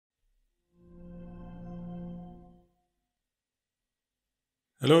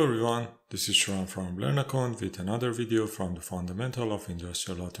Hello everyone, this is Shram from LearnAccount with another video from the Fundamental of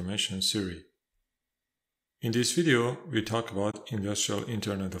Industrial Automation series. In this video, we talk about Industrial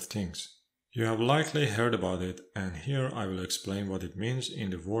Internet of Things. You have likely heard about it, and here I will explain what it means in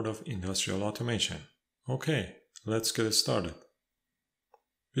the world of industrial automation. Okay, let's get started.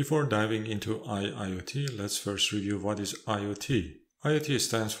 Before diving into IIoT, let's first review what is IoT. IoT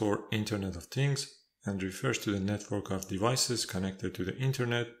stands for Internet of Things and refers to the network of devices connected to the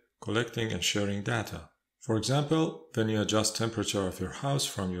internet, collecting and sharing data. For example, when you adjust temperature of your house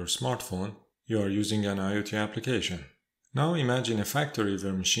from your smartphone, you are using an IoT application. Now imagine a factory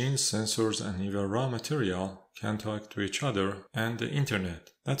where machines, sensors, and even raw material can talk to each other and the internet.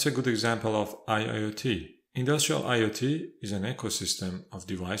 That's a good example of IIoT. Industrial IoT is an ecosystem of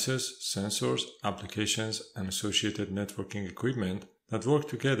devices, sensors, applications, and associated networking equipment that work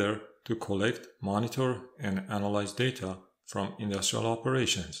together to collect, monitor, and analyze data from industrial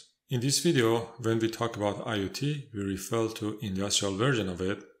operations. In this video, when we talk about IoT, we refer to industrial version of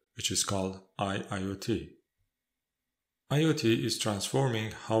it, which is called IIoT. IoT is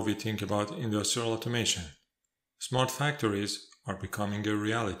transforming how we think about industrial automation. Smart factories are becoming a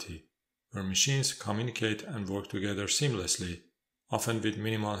reality, where machines communicate and work together seamlessly, often with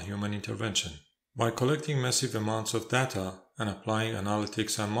minimal human intervention. By collecting massive amounts of data and applying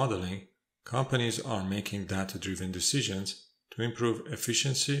analytics and modeling, companies are making data-driven decisions to improve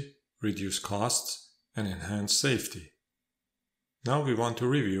efficiency, reduce costs, and enhance safety. Now we want to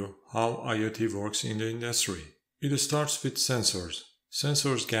review how IoT works in the industry. It starts with sensors.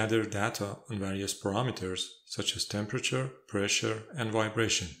 Sensors gather data on various parameters such as temperature, pressure, and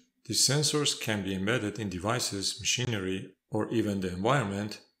vibration. These sensors can be embedded in devices, machinery, or even the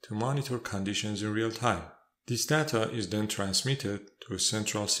environment to monitor conditions in real time. This data is then transmitted to a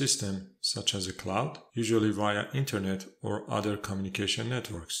central system such as a cloud, usually via internet or other communication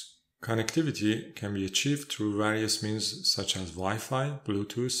networks. Connectivity can be achieved through various means such as Wi-Fi,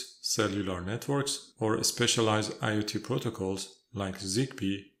 Bluetooth, cellular networks, or specialized IoT protocols like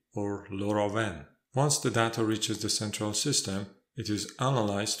Zigbee or LoRaWAN. Once the data reaches the central system, it is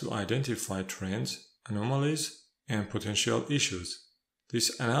analyzed to identify trends, anomalies, and potential issues.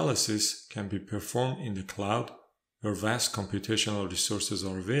 This analysis can be performed in the cloud, where vast computational resources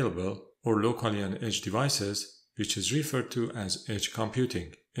are available, or locally on edge devices, which is referred to as edge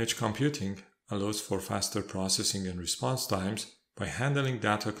computing. Edge computing allows for faster processing and response times by handling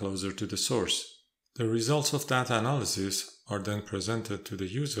data closer to the source. The results of data analysis are then presented to the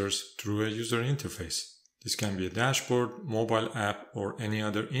users through a user interface. This can be a dashboard, mobile app, or any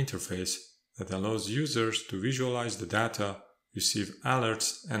other interface that allows users to visualize the data, receive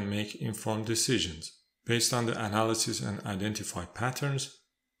alerts, and make informed decisions. Based on the analysis and identified patterns,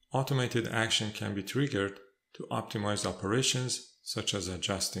 automated action can be triggered to optimize operations such as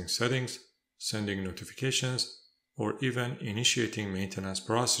adjusting settings, sending notifications, or even initiating maintenance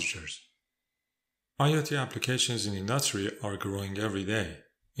procedures. IoT applications in industry are growing every day.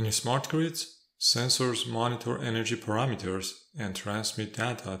 In smart grids, sensors monitor energy parameters and transmit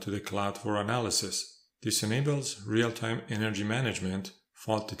data to the cloud for analysis. This enables real-time energy management,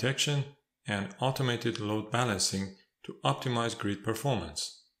 fault detection, and automated load balancing to optimize grid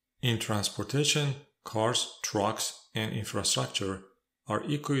performance. In transportation, cars, trucks, and infrastructure are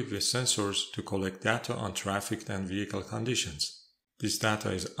equipped with sensors to collect data on traffic and vehicle conditions. This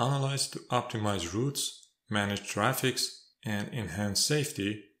data is analyzed to optimize routes, manage traffic, and enhance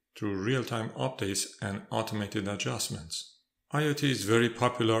safety through real-time updates and automated adjustments. IoT is very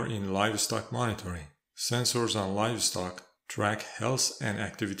popular in livestock monitoring. Sensors on livestock track health and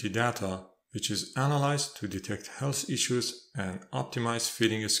activity data, which is analyzed to detect health issues and optimize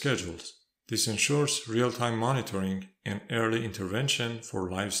feeding schedules. This ensures real-time monitoring and early intervention for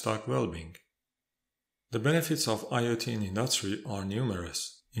livestock well-being. The benefits of IoT in industry are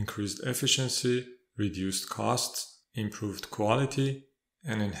numerous: increased efficiency, reduced costs, improved quality,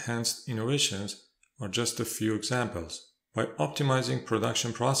 and enhanced innovations are just a few examples. By optimizing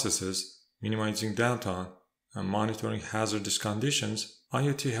production processes, minimizing downtime, and monitoring hazardous conditions,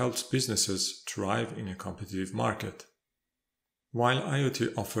 IoT helps businesses thrive in a competitive market. While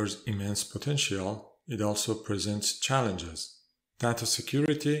IoT offers immense potential, it also presents challenges. Data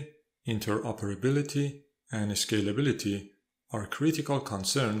security, interoperability, and scalability are critical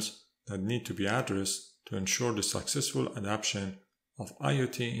concerns that need to be addressed to ensure the successful adoption of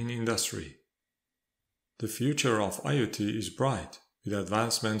IoT in industry. The future of IoT is bright, with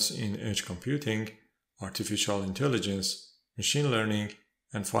advancements in edge computing, artificial intelligence, machine learning,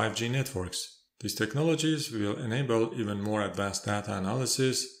 and 5G networks. These technologies will enable even more advanced data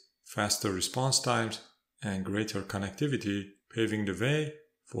analysis, faster response times, and greater connectivity, paving the way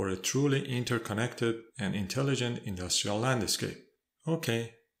for a truly interconnected and intelligent industrial landscape.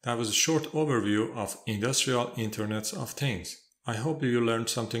 Okay, that was a short overview of Industrial Internets of Things. I hope you learned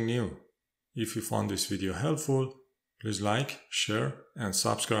something new. If you found this video helpful, please like, share, and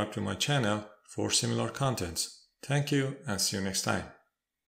subscribe to my channel for similar contents. Thank you and see you next time.